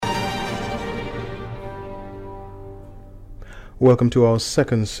Welcome to our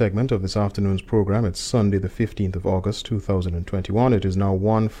second segment of this afternoon's program. It's Sunday, the 15th of August, 2021. It is now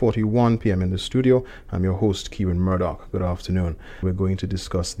 1:41 p.m. in the studio. I'm your host, Kieran Murdoch. Good afternoon. We're going to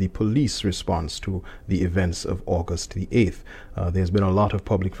discuss the police response to the events of August the 8th. There's been a lot of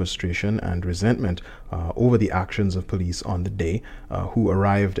public frustration and resentment over the actions of police on the day, who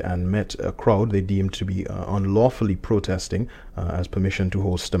arrived and met a crowd they deemed to be unlawfully protesting, as permission to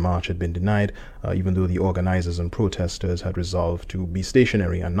host a march had been denied, even though the organizers and protesters had resolved to be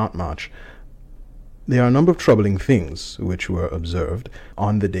stationary and not march. There are a number of troubling things which were observed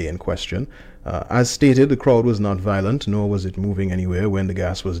on the day in question. As stated, the crowd was not violent, nor was it moving anywhere when the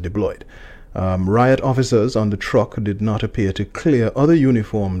gas was deployed. Riot officers on the truck did not appear to clear other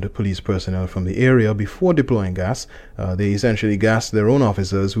uniformed police personnel from the area before deploying gas. They essentially gassed their own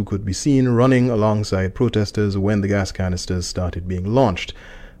officers, who could be seen running alongside protesters when the gas canisters started being launched.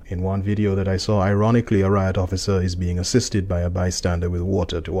 In one video that I saw, ironically, a riot officer is being assisted by a bystander with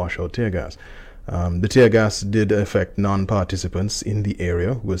water to wash out tear gas. The tear gas did affect non-participants in the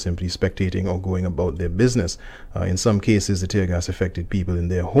area who were simply spectating or going about their business. In some cases, the tear gas affected people in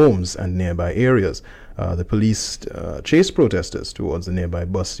their homes and nearby areas. The police chased protesters towards the nearby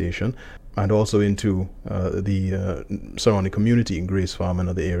bus station and also into the surrounding community in Grace Farm and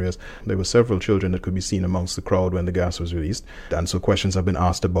other areas. There were several children that could be seen amongst the crowd when the gas was released. And so questions have been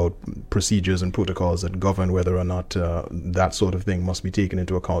asked about procedures and protocols that govern whether or not that sort of thing must be taken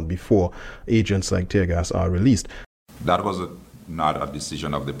into account before agents like tear gas are released. That was not a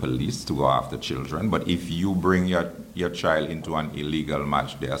decision of the police to go after children, but if you bring your child into an illegal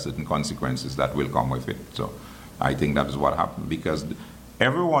match, there are certain consequences that will come with it. So I think that is what happened, because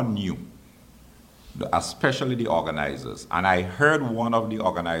everyone knew, especially the organizers, and I heard one of the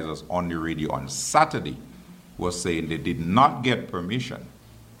organizers on the radio on Saturday was saying they did not get permission.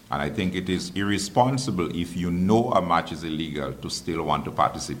 And I think it is irresponsible, if you know a match is illegal, to still want to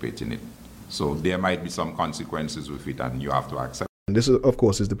participate in it. So there might be some consequences with it, and you have to accept. And this, of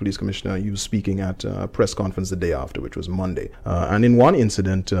course, is the police commissioner. He was speaking at a press conference the day after, which was Monday. And in one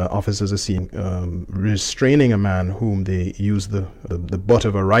incident, officers are seen restraining a man whom they used the butt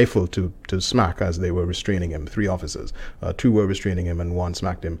of a rifle to smack as they were restraining him. 3 officers. 2 were restraining him and 1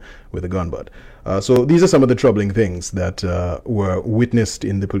 smacked him with a gun butt. So these are some of the troubling things that were witnessed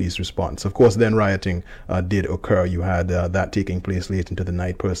in the police response. Of course, then rioting did occur. You had that taking place late into the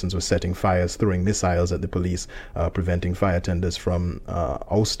night. Persons were setting fires, throwing missiles at the police, preventing fire tenders from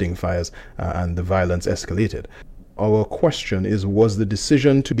ousting fires, and the violence escalated. Our question is, was the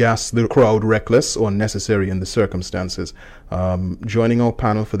decision to gas the crowd reckless or necessary in the circumstances? Joining our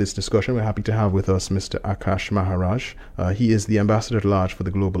panel for this discussion, we're happy to have with us Mr. Akash Maharaj. He is the Ambassador at Large for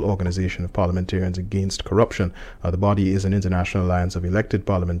the Global Organization of Parliamentarians Against Corruption. The body is an international alliance of elected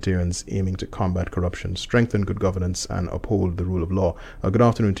parliamentarians aiming to combat corruption, strengthen good governance, and uphold the rule of law. Good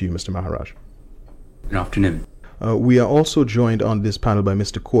afternoon to you, Mr. Maharaj. Good afternoon. We are also joined on this panel by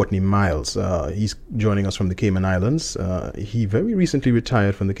Mr. Courtney Miles. He's joining us from the Cayman Islands. He very recently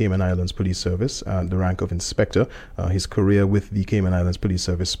retired from the Cayman Islands Police Service at the rank of inspector. His career with the Cayman Islands Police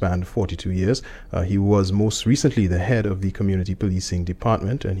Service spanned 42 years. He was most recently the head of the Community Policing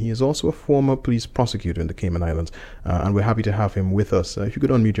Department, and he is also a former police prosecutor in the Cayman Islands. And we're happy to have him with us. If you could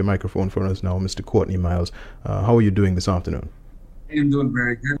unmute your microphone for us now, Mr. Courtney Miles. How are you doing this afternoon? I'm doing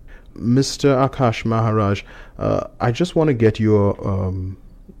very good. Mr. Akash Maharaj, I just want to get your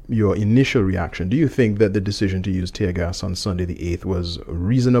initial reaction. Do you think that the decision to use tear gas on Sunday the 8th was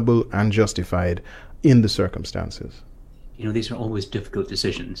reasonable and justified in the circumstances? You know, these are always difficult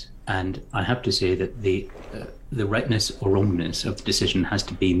decisions, and I have to say that the rightness or wrongness of the decision has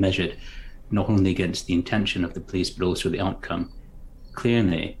to be measured not only against the intention of the police but also the outcome.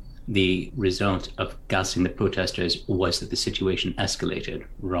 Clearly, the result of gassing the protesters was that the situation escalated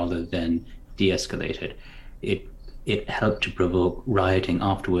rather than de-escalated. It helped to provoke rioting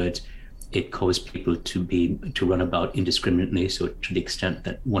afterwards. It caused people to run about indiscriminately. So to the extent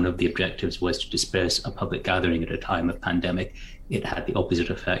that one of the objectives was to disperse a public gathering at a time of pandemic, it had the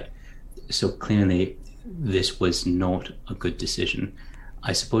opposite effect. So clearly, this was not a good decision.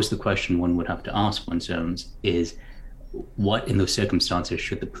 I suppose the question one would have to ask oneself is, what in those circumstances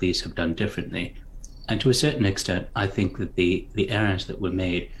should the police have done differently? And to a certain extent, I think that the errors that were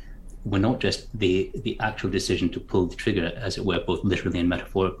made were not just the actual decision to pull the trigger, as it were, both literally and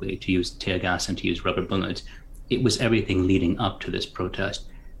metaphorically, to use tear gas and to use rubber bullets. It was everything leading up to this protest.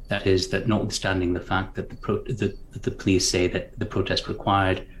 That is, that notwithstanding the fact that the police say that the protest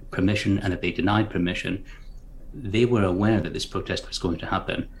required permission and that they denied permission, they were aware that this protest was going to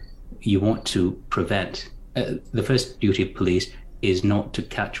happen. You want to prevent. The first duty of police is not to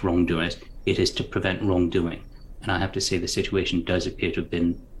catch wrongdoers, it is to prevent wrongdoing. And I have to say the situation does appear to have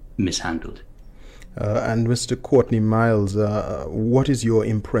been mishandled. And Mr. Courtney Miles, what is your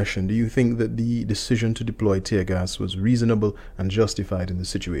impression? Do you think that the decision to deploy tear gas was reasonable and justified in the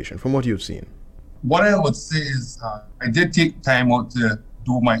situation, from what you've seen? What I would say is I did take time out to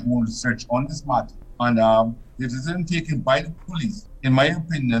do my own research on this matter. And the decision taken by the police, in my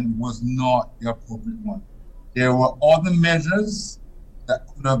opinion, was not the appropriate one. There were other measures that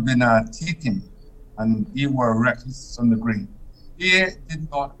could have been taken, and they were reckless to some degree. They did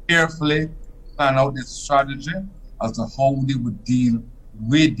not carefully plan out this strategy as to how they would deal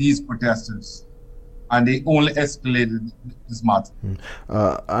with these protesters. And they only escalated this matter.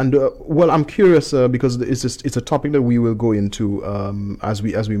 Well, I'm curious because it's a topic that we will go into as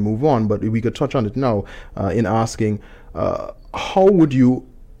we move on. But we could touch on it now in asking, how would you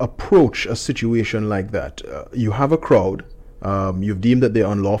approach a situation like that? You have a crowd. You've deemed that they're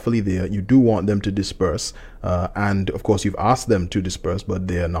unlawfully there. You do want them to disperse, and of course you've asked them to disperse, but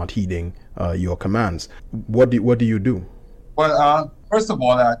they are not heeding your commands. What do you do? Well, first of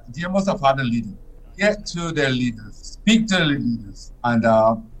all, they must have had a leader. Get to their leaders, speak to their leaders, and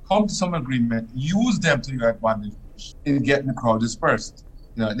come to some agreement. Use them to your advantage in getting the crowd dispersed.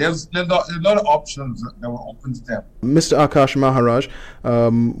 You know, there's a lot of options that were open to them. Mr. Akash Maharaj,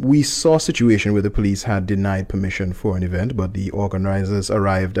 we saw a situation where the police had denied permission for an event, but the organizers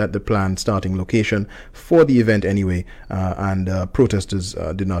arrived at the planned starting location for the event anyway, and protesters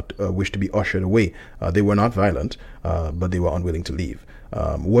did not wish to be ushered away. They were not violent, but they were unwilling to leave.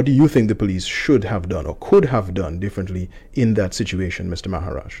 What do you think the police should have done or could have done differently in that situation, Mr.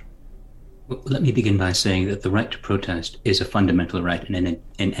 Maharaj? Well, let me begin by saying that the right to protest is a fundamental right in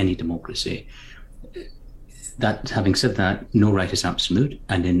any democracy. That, having said that, no right is absolute,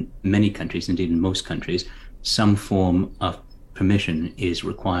 and in many countries, indeed in most countries, some form of permission is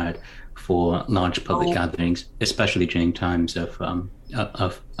required for large public gatherings, especially during times of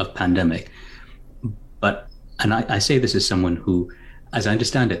pandemic. And I say this as someone who, as I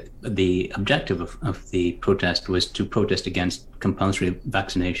understand it, the objective of the protest was to protest against compulsory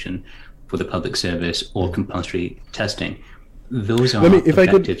vaccination for the public service or compulsory testing. Those are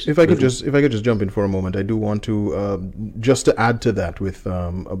objectives. If I could just jump in for a moment, I do want to just to add to that with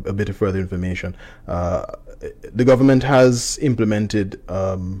a bit of further information. The government has implemented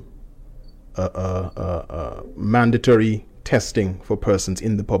mandatory testing for persons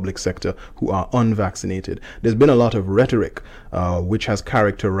in the public sector who are unvaccinated. There's been a lot of rhetoric which has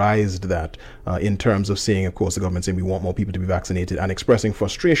characterized that in terms of saying, of course, the government saying we want more people to be vaccinated and expressing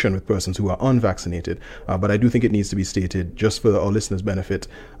frustration with persons who are unvaccinated. But I do think it needs to be stated, just for our listeners' benefit,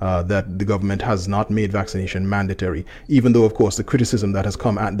 that the government has not made vaccination mandatory, even though, of course, the criticism that has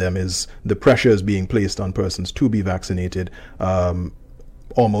come at them is the pressures being placed on persons to be vaccinated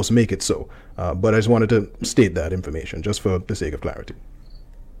almost make it so. But I just wanted to state that information just for the sake of clarity.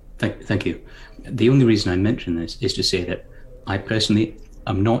 Thank you. The only reason I mention this is to say that I personally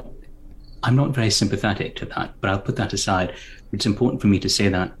I'm not very sympathetic to that, but I'll put that aside. It's important for me to say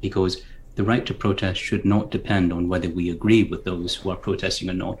that because the right to protest should not depend on whether we agree with those who are protesting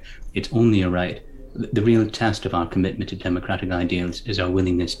or not. It's only a right. The real test of our commitment to democratic ideals is our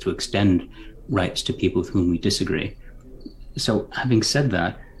willingness to extend rights to people with whom we disagree. So having said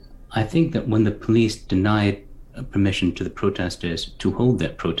that, I think that when the police denied permission to the protesters to hold their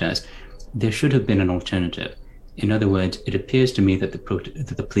protest, there should have been an alternative. In other words, it appears to me that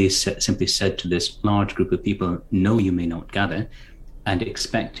the police simply said to this large group of people, no, you may not gather, and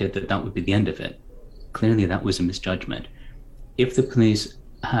expected that would be the end of it. Clearly, that was a misjudgment. If the police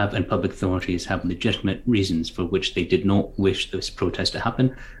and public authorities have legitimate reasons for which they did not wish this protest to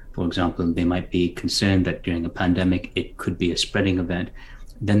happen, for example, they might be concerned that during a pandemic it could be a spreading event,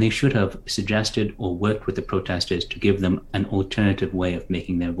 then they should have suggested or worked with the protesters to give them an alternative way of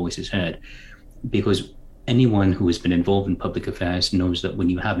making their voices heard. Because anyone who has been involved in public affairs knows that when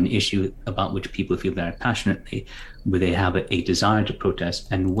you have an issue about which people feel very passionately, where they have a desire to protest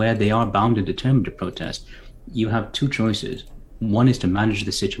and where they are bound and determined to protest, you have two choices. One is to manage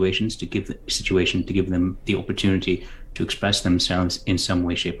the situations, to give them the opportunity to express themselves in some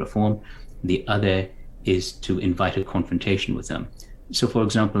way, shape, or form. The other is to invite a confrontation with them. So, for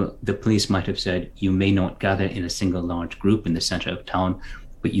example, the police might have said, you may not gather in a single large group in the center of town,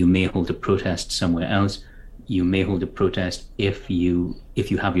 but you may hold a protest somewhere else. You may hold a protest if you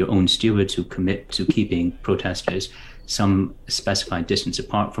have your own stewards who commit to keeping protesters some specified distance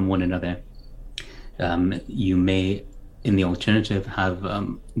apart from one another. You may, in the alternative,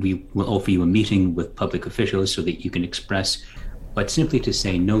 we will offer you a meeting with public officials so that you can express, but simply to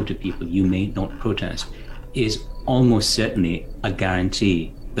say no to people, you may not protest, is almost certainly a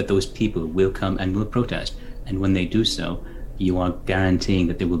guarantee that those people will come and will protest. And when they do so, you are guaranteeing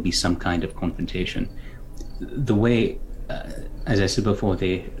that there will be some kind of confrontation. The way, as I said before,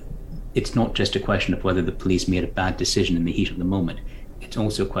 it's not just a question of whether the police made a bad decision in the heat of the moment. It's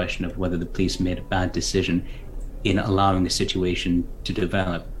also a question of whether the police made a bad decision in allowing a situation to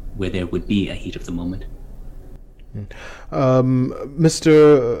develop where there would be a heat of the moment. Mr.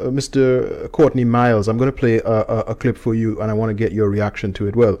 Courtney Miles, I'm going to play a clip for you, and I want to get your reaction to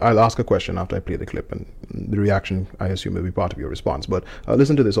it. Well, I'll ask a question after I play the clip, and the reaction, I assume, will be part of your response. But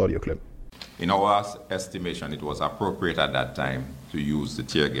listen to this audio clip. In our estimation, it was appropriate at that time to use the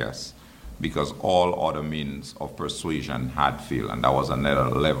tear gas because all other means of persuasion had failed, and that was another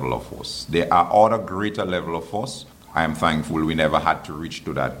level of force. There are other greater level of force. I am thankful we never had to reach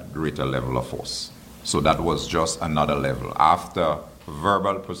to that greater level of force. So that was just another level. After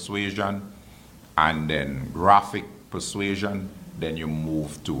verbal persuasion and then graphic persuasion, then you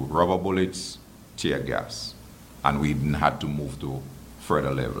move to rubber bullets, tear gas. And we didn't have to move to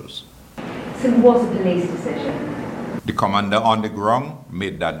further levels. So it was a police decision? The commander on the ground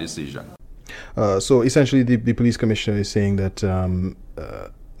made that decision. So essentially the police commissioner is saying that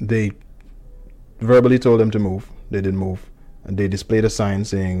they verbally told them to move. They didn't move. And they displayed a sign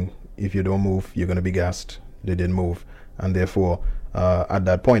saying, if you don't move, you're going to be gassed. They didn't move. And therefore, at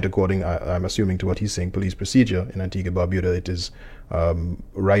that point, according, I'm assuming to what he's saying, police procedure in Antigua Barbuda, it is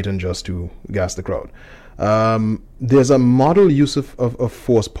right and just to gas the crowd. There's a model use of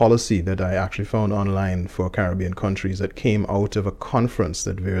force policy that I actually found online for Caribbean countries that came out of a conference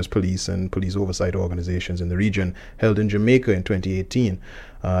that various police and police oversight organizations in the region held in Jamaica in 2018.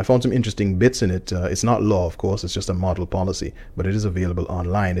 I found some interesting bits in it. It's not law, of course, it's just a model policy, but it is available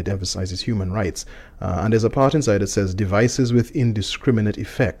online. It emphasizes human rights. And there's a part inside that says devices with indiscriminate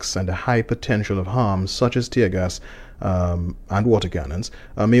effects and a high potential of harm, such as tear gas, and water cannons,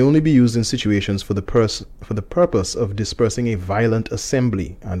 may only be used in situations for the purpose of dispersing a violent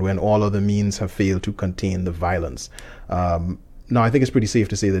assembly and when all other means have failed to contain the violence. Now, I think it's pretty safe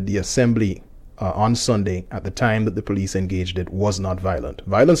to say that the assembly on Sunday, at the time that the police engaged it, was not violent.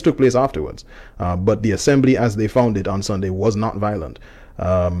 Violence took place afterwards, but the assembly as they found it on Sunday was not violent.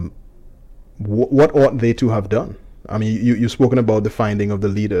 What ought they to have done? I mean, you've spoken about the finding of the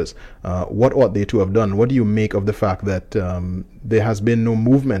leaders. What ought they to have done? What do you make of the fact that there has been no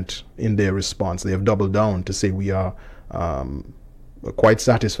movement in their response? They have doubled down to say we are quite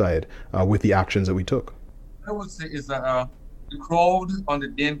satisfied with the actions that we took. I would say is that the crowd on the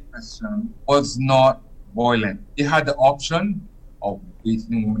day in question was not violent. They had the option of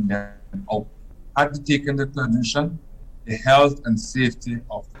waiting them out. Had to take into consideration the health and safety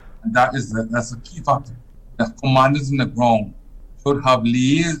of them. And that's a key factor. The commanders on the ground should have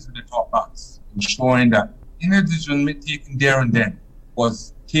liaised with the top ranks, ensuring that any decision taken there and then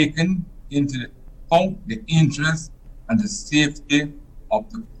was taken into account the interest and the safety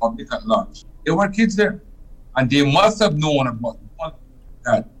of the public at large. There were kids there, and they must have known about the point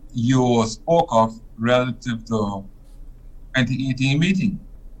that you spoke of relative to 2018 meeting.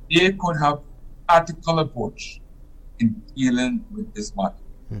 They could have tactical approach in dealing with this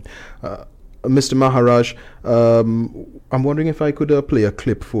matter. Mr. Maharaj, I'm wondering if I could play a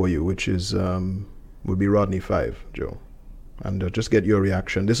clip for you, which is would be Rodney 5, Joe, and just get your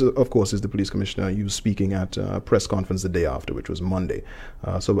reaction. This, of course, is the police commissioner. He was speaking at a press conference the day after, which was Monday.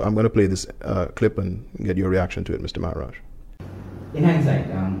 So I'm going to play this clip and get your reaction to it, Mr. Maharaj. In hindsight,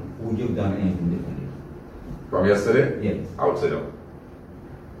 would you have done anything differently? From yesterday? Yes. I would say no.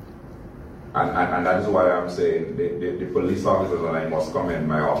 And that is why I'm saying the police officers, and I must commend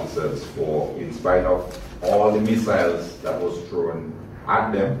my officers for, in spite of all the missiles that was thrown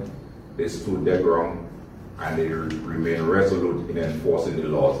at them, they stood their ground and they remain resolute in enforcing the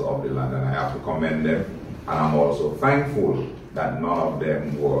laws of the land. And I have to commend them. And I'm also thankful that none of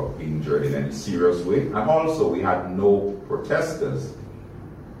them were injured in any serious way. And also we had no protesters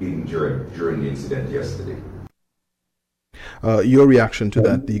injured during the incident yesterday. Your reaction to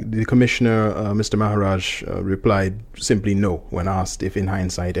that? The commissioner, Mr. Maharaj, replied simply no when asked if in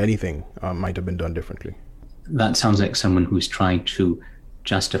hindsight anything might have been done differently. That sounds like someone who's trying to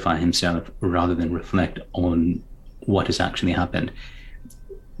justify himself rather than reflect on what has actually happened.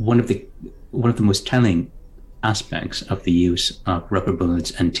 One of the most telling aspects of the use of rubber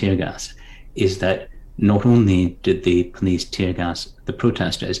bullets and tear gas is that not only did the police tear gas the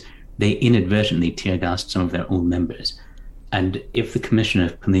protesters, they inadvertently tear gassed some of their own members. And if the Commissioner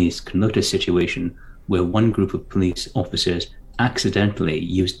of Police can look at a situation where one group of police officers accidentally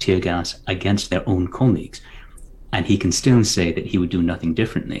used tear gas against their own colleagues, and he can still say that he would do nothing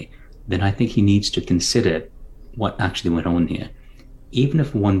differently, then I think he needs to consider what actually went on here. Even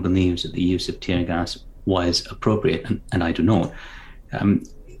if one believes that the use of tear gas was appropriate, and I do not.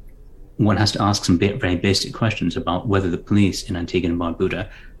 One has to ask some very basic questions about whether the police in Antigua and Barbuda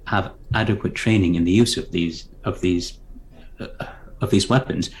have adequate training in the use of these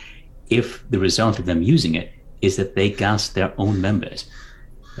weapons, if the result of them using it is that they gas their own members.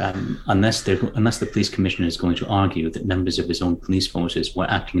 Unless the police commissioner is going to argue that members of his own police forces were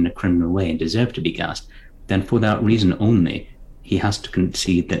acting in a criminal way and deserve to be gassed, then for that reason only, he has to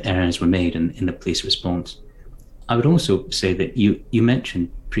concede that errors were made in the police response. I would also say that you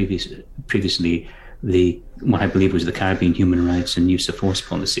mentioned previously what I believe was the Caribbean Human Rights and Use of Force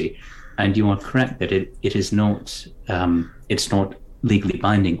policy, and you are correct that it is not it's not legally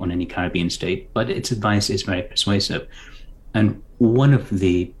binding on any Caribbean state, but its advice is very persuasive. And one of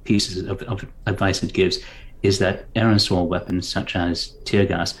the pieces of advice it gives is that aerosol weapons such as tear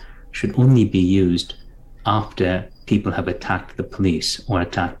gas should only be used after people have attacked the police or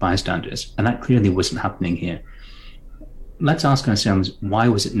attacked bystanders, and that clearly wasn't happening here. Let's ask ourselves, why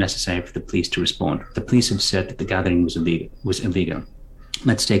was it necessary for the police to respond? The police have said that the gathering was illegal.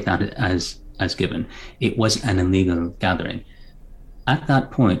 Let's take that as given. It was an illegal gathering. At that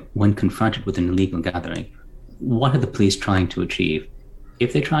point, when confronted with an illegal gathering, what are the police trying to achieve?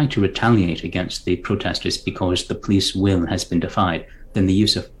 If they're trying to retaliate against the protesters because the police will has been defied, then the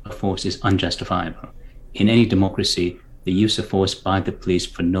use of force is unjustifiable. In any democracy, the use of force by the police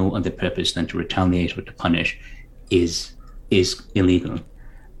for no other purpose than to retaliate or to punish is illegal.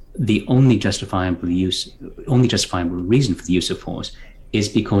 The only justifiable reason for the use of force is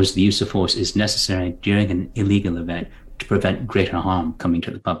because the use of force is necessary during an illegal event to prevent greater harm coming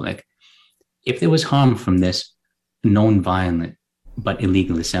to the public. If there was harm from this non-violent but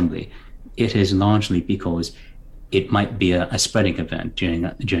illegal assembly, it is largely because it might be a spreading event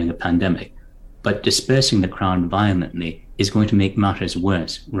during a pandemic. But dispersing the crowd violently is going to make matters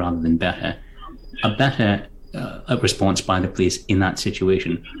worse rather than better. A better response by the police in that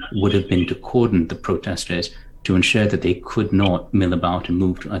situation would have been to cordon the protesters to ensure that they could not mill about and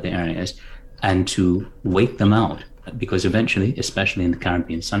move to other areas, and to wait them out, because eventually, especially in the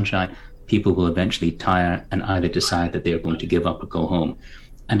Caribbean sunshine, people will eventually tire and either decide that they are going to give up or go home.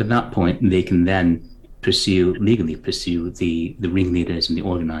 And at that point, they can then legally pursue the ringleaders and the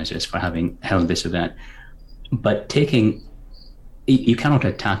organizers for having held this event. But you cannot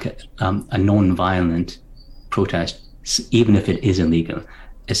attack a non-violent protest, even if it is illegal,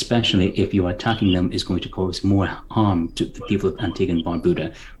 especially if you are attacking them is going to cause more harm to the people of Antigua and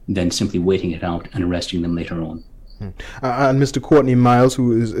Barbuda than simply waiting it out and arresting them later on. And Mr. Courtney Miles,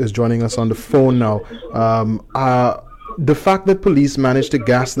 who is joining us on the phone now, the fact that police managed to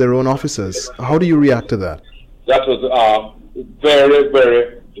gas their own officers, how do you react to that? That was very,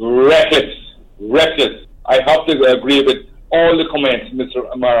 very reckless. I have to agree with all the comments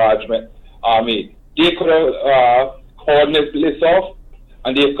Mr. Maraj made. They could have called this list off,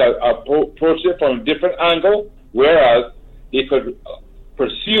 and they could approach it from a different angle, whereas they could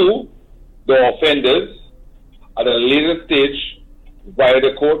pursue the offenders at a later stage via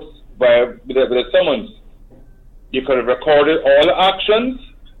the courts, with the summons. You could have recorded all the actions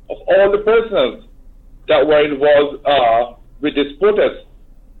of all the persons that were involved with this protest.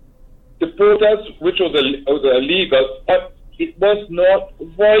 The protest, which was illegal, but it was not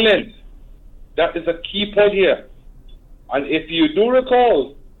violent. That is a key point here. And if you do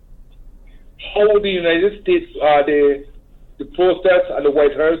recall how the United States, the protests at the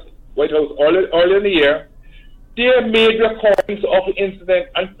White House earlier in the year, they made recordings of the incident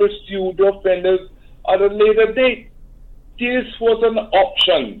and pursued the offenders at a later date. This was an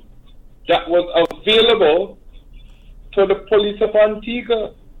option that was available to the police of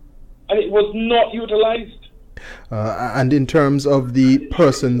Antigua, and it was not utilized. And in terms of the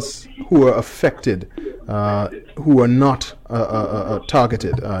persons who are affected, who are not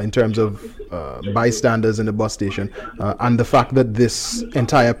targeted, in terms of bystanders in the bus station, and the fact that this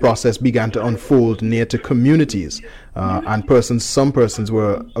entire process began to unfold near to communities, and some persons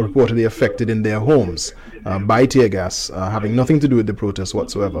were reportedly affected in their homes by tear gas, having nothing to do with the protest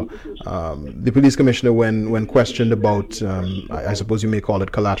whatsoever. The police commissioner, when questioned about, I suppose you may call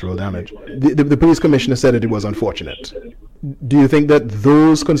it collateral damage, the police commissioner said that it was unfortunate. Do you think that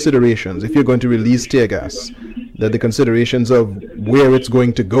those considerations, if you're going to release tear gas, that the considerations of where it's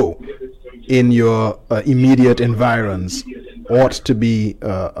going to go in your immediate environs ought to be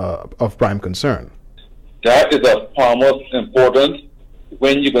of prime concern? That is of far most important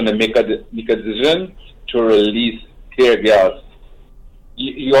when you're going to make a decision to release tear gas.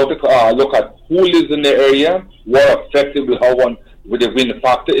 You have to look at who lives in the area, what affected with the wind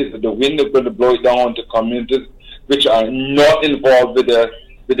factor. Is the wind is going to blow it down to communities which are not involved with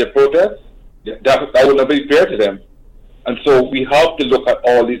the protest? that would not be fair to them. And so we have to look at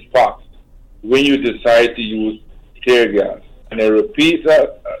all these facts when you decide to use tear gas. And I repeat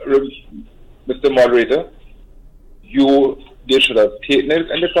that, Mr. Moderator, they should have taken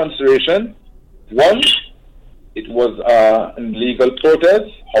it into consideration. One, it was an illegal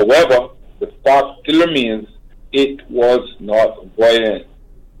protest. However, the fact still remains it was not violent.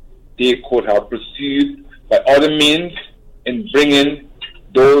 They could have pursued by other means in bringing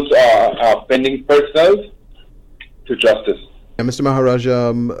those offending personnel to justice. Mr. Maharaj,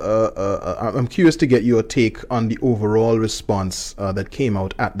 I'm curious to get your take on the overall response that came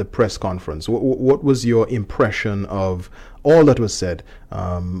out at the press conference. What was your impression of all that was said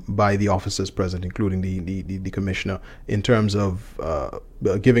by the officers present, including the commissioner, in terms of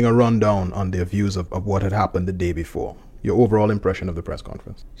giving a rundown on their views of what had happened the day before? Your overall impression of the press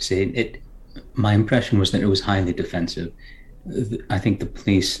conference? My impression was that it was highly defensive. I think the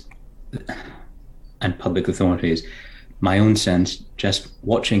police and public authorities, my own sense, just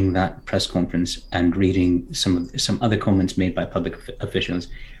watching that press conference and reading some other comments made by public officials,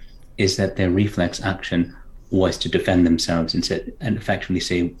 is that their reflex action was to defend themselves and effectively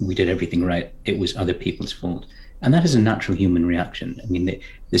say, we did everything right, it was other people's fault. And that is a natural human reaction. I mean,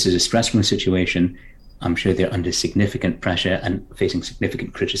 this is a stressful situation. I'm sure they're under significant pressure and facing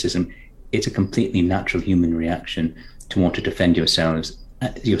significant criticism. It's a completely natural human reaction to want to defend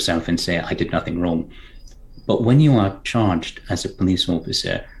yourself and say, I did nothing wrong. But when you are charged as a police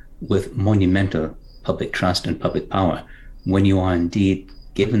officer with monumental public trust and public power, when you are indeed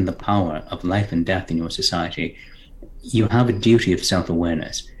given the power of life and death in your society, you have a duty of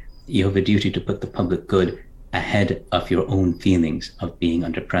self-awareness. You have a duty to put the public good ahead of your own feelings of being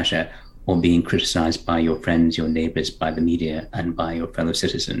under pressure or being criticized by your friends, your neighbors, by the media, and by your fellow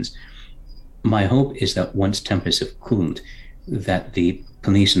citizens. My hope is that once tempers have cooled, that the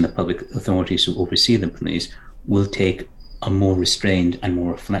police and the public authorities who oversee the police will take a more restrained and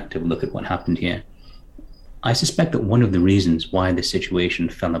more reflective look at what happened here. I suspect that one of the reasons why the situation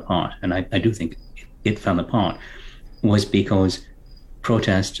fell apart, and I do think it fell apart, was because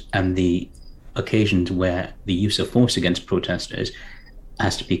protest and the occasions where the use of force against protesters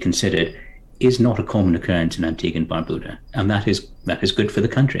has to be considered is not a common occurrence in Antigua and Barbuda, and that is good for the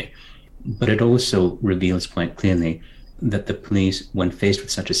country. But it also reveals quite clearly that the police, when faced with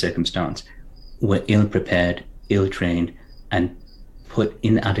such a circumstance, were ill-prepared, ill-trained, and put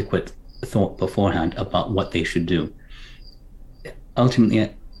inadequate thought beforehand about what they should do.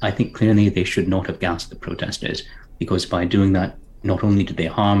 Ultimately, I think clearly they should not have gassed the protesters, because by doing that, not only did they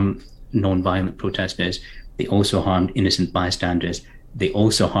harm non-violent protesters, they also harmed innocent bystanders, they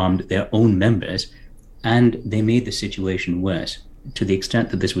also harmed their own members, and they made the situation worse. To the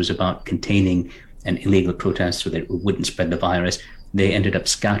extent that this was about containing an illegal protest so that it wouldn't spread the virus, they ended up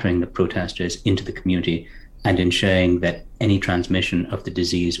scattering the protesters into the community and ensuring that any transmission of the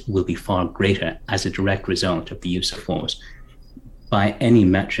disease will be far greater as a direct result of the use of force. By any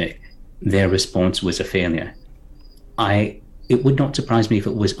metric, their response was a failure. It would not surprise me if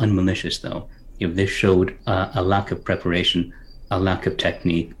it was unmalicious, though, if this showed a lack of preparation, a lack of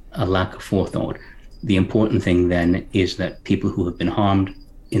technique, a lack of forethought. The important thing then is that people who have been harmed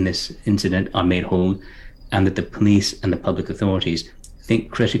in this incident are made whole, and that the police and the public authorities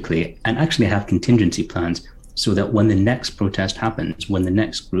think critically and actually have contingency plans so that when the next protest happens, when the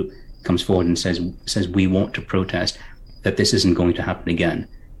next group comes forward and says we want to protest, that this isn't going to happen again.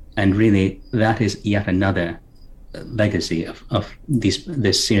 And really, that is yet another legacy of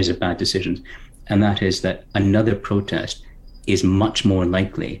this series of bad decisions, and that is that another protest is much more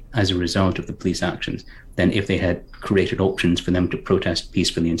likely as a result of the police actions than if they had created options for them to protest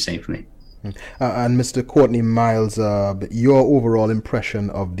peacefully and safely. And Mr. Courtney Miles, your overall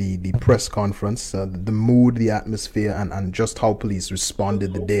impression of the press conference, the mood, the atmosphere, and just how police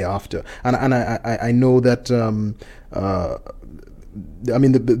responded the day after. And I know that I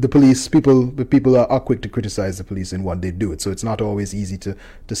mean the police people are quick to criticize the police in what they do. So it's not always easy to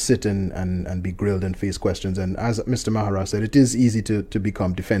sit and be grilled and face questions. And as Mr. Maharaj said, it is easy to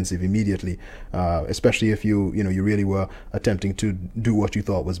become defensive immediately, especially if you really were attempting to do what you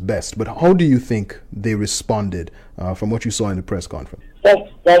thought was best. But how do you think they responded from what you saw in the press conference? Well,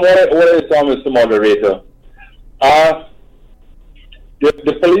 what I saw, Mr. Moderator,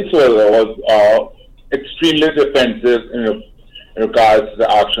 the police was extremely defensive in regards to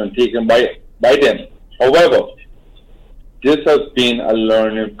the action taken by them. However, this has been a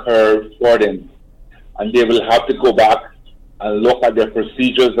learning curve for them, and they will have to go back and look at their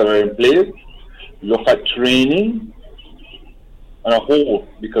procedures that are in place, look at training on a whole,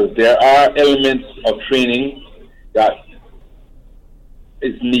 because there are elements of training that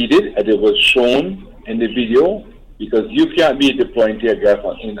is needed, as it was shown in the video, because you can't be deploying tear gas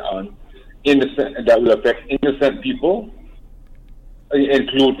on innocent, that will affect innocent people,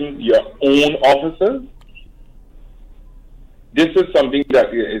 including your own officers. This is something that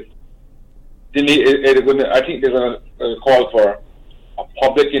I think they're going to call for a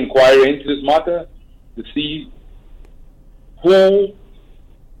public inquiry into this matter to see who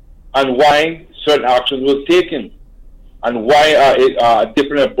and why certain action was taken, and why a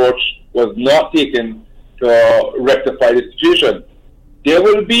different approach was not taken to rectify the situation. There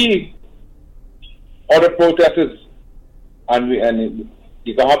will be other protesters, and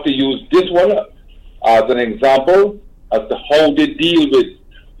you can have to use this one as an example as to how they deal with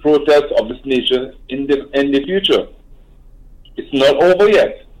protests of this nation in the future. It's not over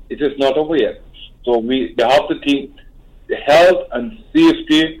yet. It is not over yet. So they have to think the health and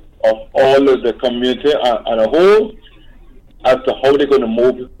safety of all of the community and a whole as to how they're going to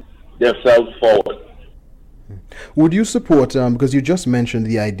move themselves forward. Would you support, because you just mentioned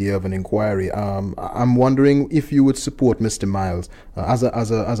the idea of an inquiry, I'm wondering if you would support Mr. Miles as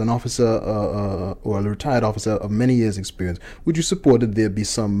an officer or a retired officer of many years' experience. Would you support that there be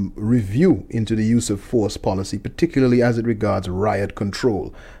some review into the use of force policy, particularly as it regards riot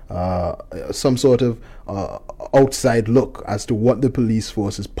control? Some sort of outside look as to what the police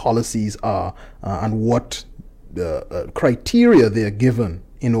force's policies are and what criteria they are given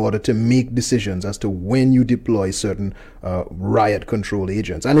in order to make decisions as to when you deploy certain riot control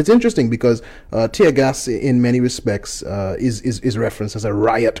agents. And it's interesting because tear gas in many respects is referenced as a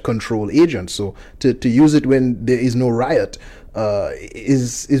riot control agent. So to use it when there is no riot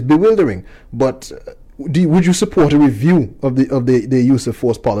is bewildering. But would you support a review of the use of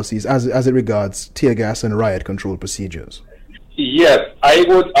force policies as it regards tear gas and riot control procedures? Yes, I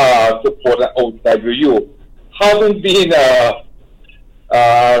would support an outside review. Having been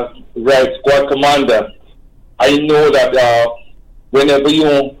riot squad commander, I know that whenever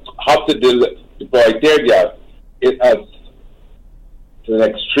you have to deploy tear gas, it has an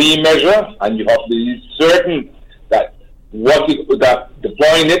extreme measure, and you have to be certain that that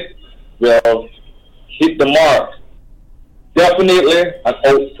deploying it will hit the mark. Definitely, an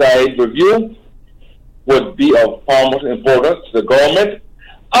outside review would be of paramount importance to the government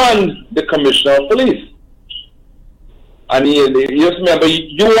and the Commissioner of Police. And just remember,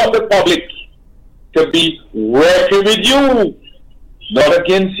 you want the public to be working with you, not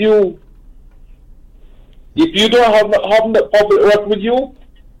against you. If you don't have the public work with you,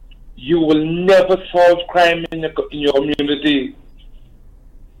 you will never solve crime in your community.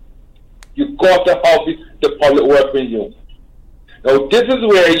 You got to have the public work with you. Now, this is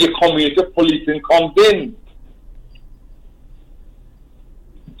where your community policing comes in.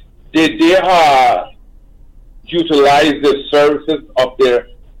 They utilize the services of their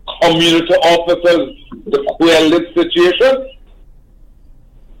community officers to quell this situation?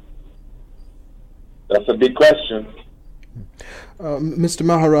 That's a big question. Mr.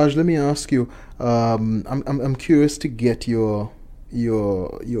 Maharaj, let me ask you. I'm curious to get your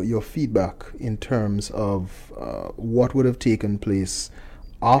feedback in terms of what would have taken place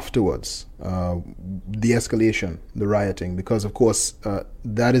afterwards, the escalation, the rioting, because of course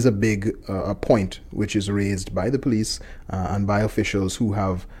that is a big point which is raised by the police and by officials who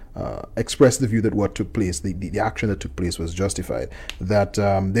have expressed the view that what took place, the action that took place was justified, that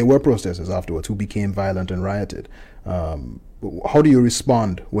there were protesters afterwards who became violent and rioted. How do you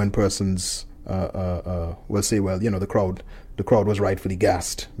respond when persons will say, well, the crowd was rightfully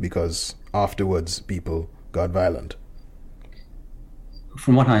gassed because afterwards people got violent?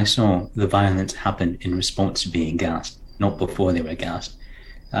 From what I saw, the violence happened in response to being gassed, not before they were gassed.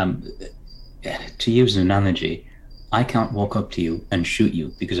 To use an analogy, I can't walk up to you and shoot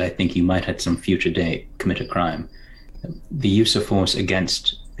you because I think you might at some future day commit a crime. The use of force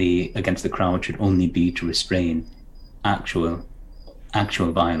against the crowd should only be to restrain actual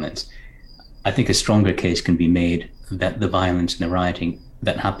violence. I think a stronger case can be made that the violence and the rioting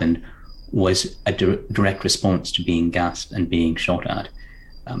that happened was a direct response to being gassed and being shot at.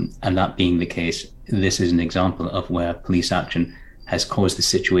 And that being the case, this is an example of where police action has caused the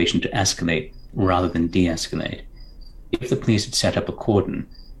situation to escalate rather than de-escalate. If the police had set up a cordon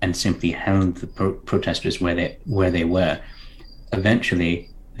and simply held the protesters where they were, eventually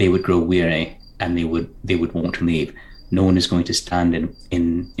they would grow weary and they would want to leave. No one is going to stand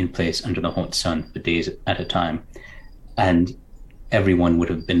in place under the hot sun for days at a time, and everyone would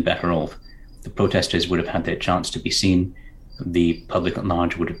have been better off. The protesters would have had their chance to be seen. The public at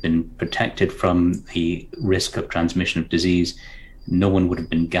large would have been protected from the risk of transmission of disease. No one would have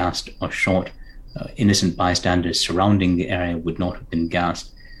been gassed or shot. innocent bystanders surrounding the area would not have been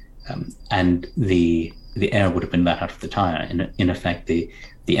gassed, and the air would have been let out of the tire. In effect, the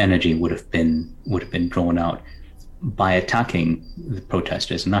energy would have been drawn out by attacking the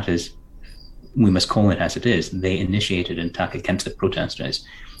protesters, and that is, we must call it as it is. They initiated an attack against the protesters.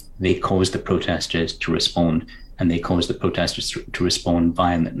 They caused the protesters to respond, and they caused the protesters to respond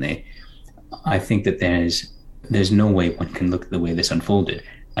violently. I think that there's no way one can look at the way this unfolded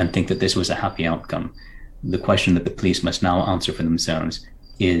and think that this was a happy outcome. The question that the police must now answer for themselves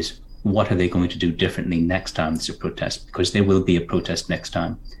is, what are they going to do differently next time there's a protest? Because there will be a protest next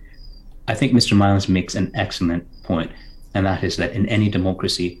time. I think Mr. Miles makes an excellent point, and that is that in any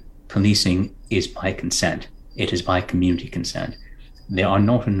democracy, policing is by consent. It is by community consent. There are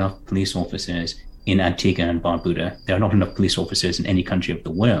not enough police officers in Antigua and Barbuda. There are not enough police officers in any country of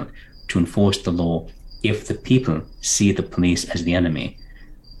the world to enforce the law if the people see the police as the enemy.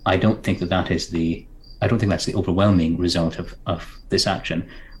 I don't think that's the overwhelming result of this action.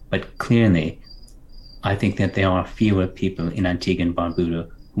 But clearly, I think that there are fewer people in Antigua and Barbuda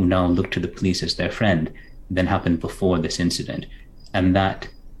who now look to the police as their friend than happened before this incident. And that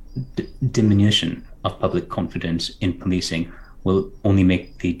diminution of public confidence in policing will only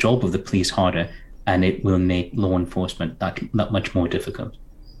make the job of the police harder, and it will make law enforcement that much more difficult.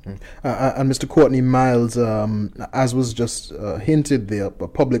 And Mr. Courtney Miles, as was just hinted there,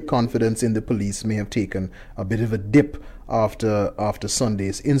 public confidence in the police may have taken a bit of a dip after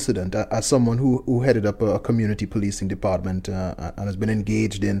Sunday's incident. As someone who headed up a community policing department and has been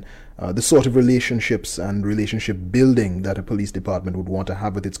engaged in the sort of relationships and relationship building that a police department would want to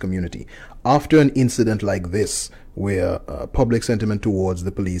have with its community, after an incident like this, where public sentiment towards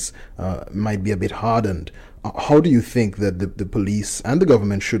the police might be a bit hardened, how do you think that the police and the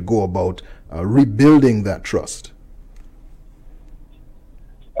government should go about rebuilding that trust?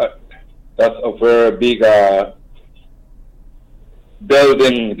 That's a very big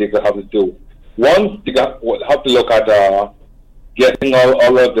building they have to do. One, they have to look at getting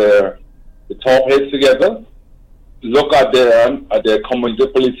all of the top heads together, look at their community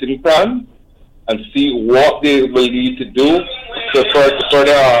policing plan, and see what they will need to do to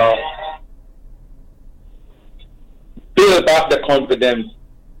further build back the confidence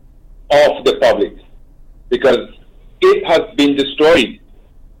of the public, because it has been destroyed,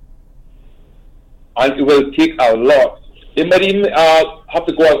 and it will take a lot. They might even have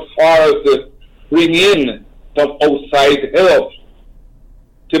to go as far as to bring in some outside help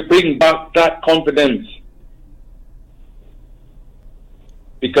to bring back that confidence,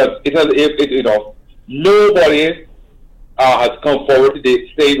 because nobody has come forward today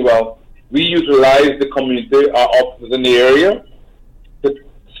saying, well, we utilize the community officers in the area to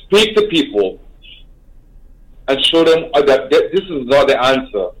speak to people and show them that this is not the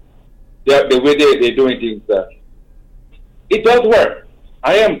answer. The way they're doing things there. It does work.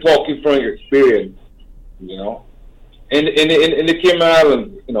 I am talking from experience, In the Cayman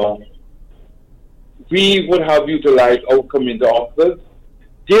Islands, we would have utilized our community officers.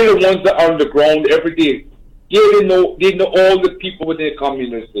 They're the ones that are on the ground every day. They know all the people within the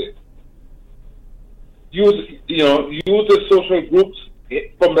community. Use the social groups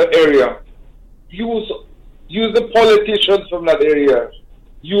from the area. Use the politicians from that area.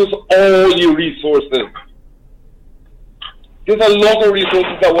 Use all your resources. There's a lot of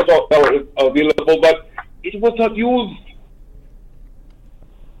resources that were available, but it was not used.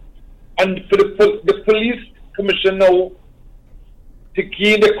 And for the police commission now to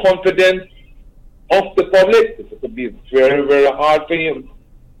gain the confidence of the public, it will be very, very hard for him.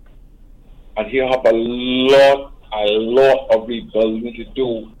 And he have a lot of rebuilding to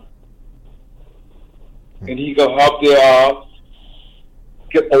do. And he will have to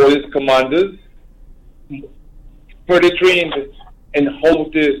get all his commanders further trained in how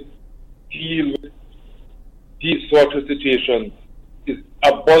to deal with these sort of situations. It's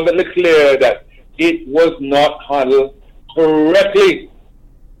abundantly clear that it was not handled correctly.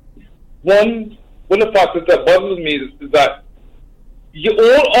 One of the factors that bothers me is that your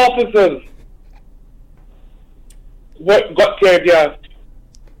own officers got tear gas.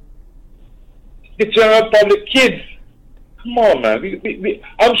 The general public, kids. Come on, man.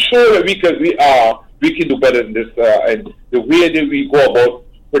 I'm sure that we can do better than this, and the way that we go about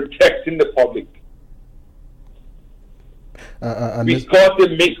protecting the public. We got to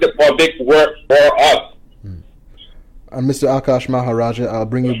make the public work for us. And Mr. Akash Maharaja, I'll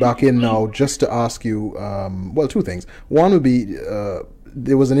bring you back in now just to ask you, two things. One would be,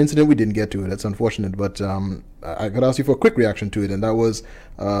 there was an incident we didn't get to. That's unfortunate, but I could ask you for a quick reaction to it, and that was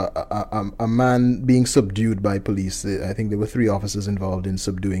a man being subdued by police. I think there were 3 officers involved in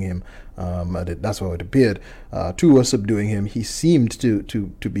subduing him. That's how it appeared. 2 were subduing him. He seemed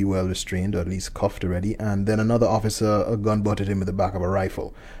to be well restrained, or at least cuffed already, and then another officer, a gun butted him with the back of a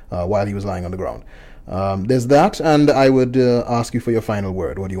rifle while he was lying on the ground. There's that, and I would ask you for your final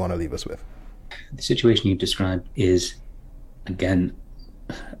word. What do you want to leave us with? The situation you described is, again,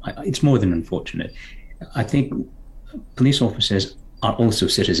 it's more than unfortunate. I think police officers are also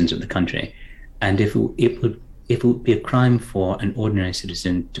citizens of the country, and if it would be a crime for an ordinary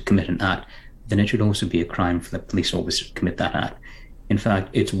citizen to commit an act, then it should also be a crime for the police officer to commit that act. In fact,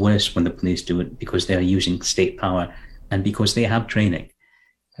 it's worse when the police do it because they are using state power and because they have training.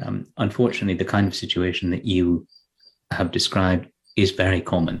 Unfortunately, the kind of situation that you have described is very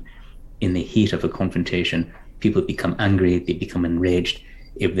common. In the heat of a confrontation, people become angry, they become enraged.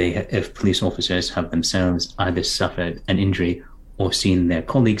 If police officers have themselves either suffered an injury or seen their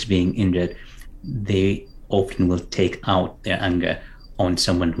colleagues being injured, they often will take out their anger on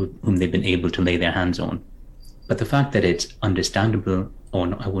someone whom they've been able to lay their hands on. But the fact that it's understandable,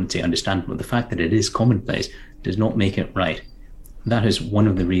 or I wouldn't say understandable, the fact that it is commonplace does not make it right. That is one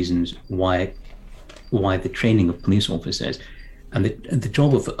of the reasons why the training of police officers and the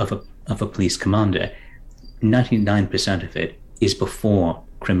job of a police commander, 99% of it is before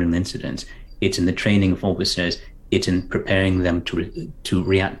criminal incidents. It's in the training of officers. It's in preparing them to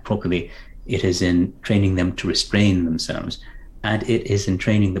react properly. It is in training them to restrain themselves, and it is in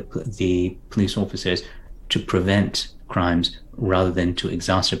training the police officers to prevent crimes rather than to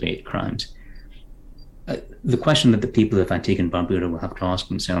exacerbate crimes. The question that the people of Antigua and Barbuda will have to ask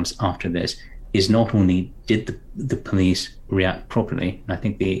themselves after this is not only did the police react properly, and I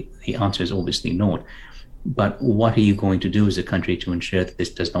think the answer is obviously not, but what are you going to do as a country to ensure that this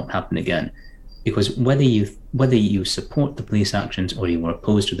does not happen again? Because whether you support the police actions or you are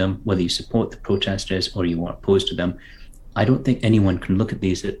opposed to them, whether you support the protesters or you are opposed to them, I don't think anyone can look at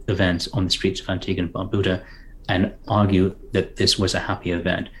these events on the streets of Antigua and Barbuda and argue that this was a happy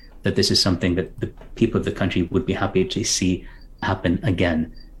event, that this is something that the people of the country would be happy to see happen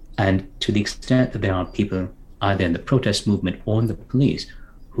again. And to the extent that there are people either in the protest movement or in the police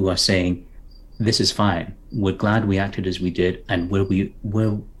who are saying, this is fine, we're glad we acted as we did, and were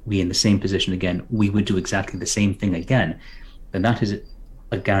we in the same position again, we would do exactly the same thing again, then that is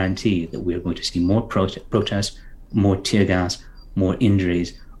a guarantee that we are going to see more protests, more tear gas, more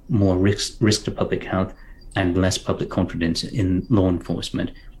injuries, more risk to public health, and less public confidence in law enforcement.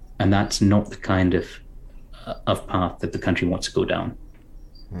 And that's not the kind of path that the country wants to go down.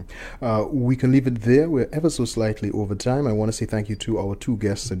 We can leave it there. We're ever so slightly over time. I want to say thank you to our 2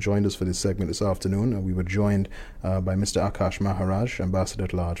 guests that joined us for this segment this afternoon. We were joined by Mr. Akash Maharaj, Ambassador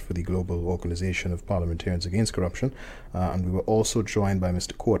at Large for the Global Organization of Parliamentarians Against Corruption, and we were also joined by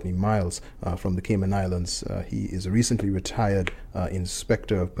Mr. Courtney Miles from the Cayman Islands. He is a recently retired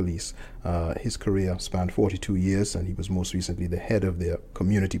Inspector of Police. His career spanned 42 years, and he was most recently the head of their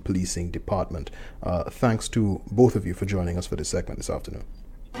Community Policing Department. Thanks to both of you for joining us for this segment this afternoon.